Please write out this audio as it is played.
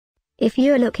If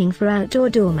you're looking for outdoor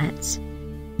doormats,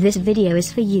 this video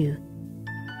is for you.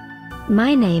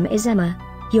 My name is Emma,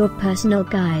 your personal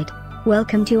guide.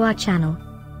 Welcome to our channel.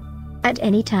 At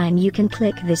any time you can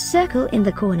click this circle in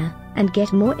the corner, and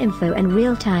get more info and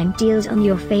real-time deals on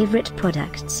your favorite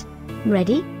products.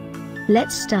 Ready?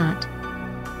 Let's start.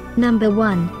 Number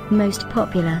 1, Most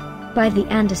Popular, by the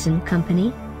Andersen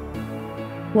Company.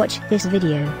 Watch this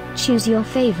video, choose your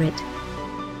favorite.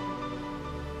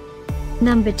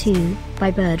 Number 2,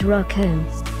 by BirdRock Home.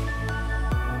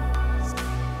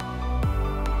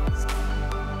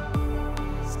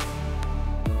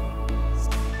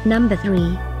 Number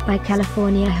 3, by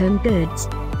California Home Goods.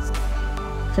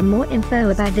 For more info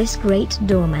about this great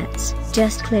doormats,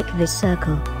 just click this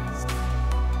circle.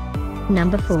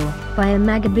 Number 4, by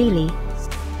Amagabeli.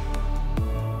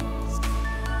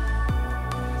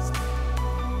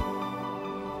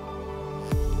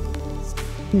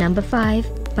 Number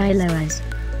 5, by Elohas.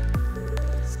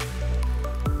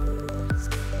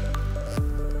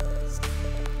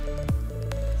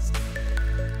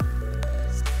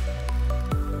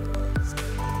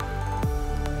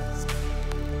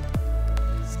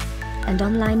 And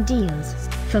online deals,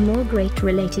 for more great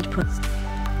related products.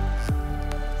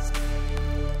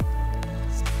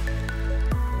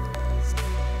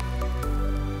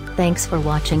 Thanks for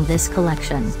watching this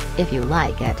collection. If you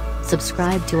like it,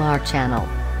 subscribe to our channel.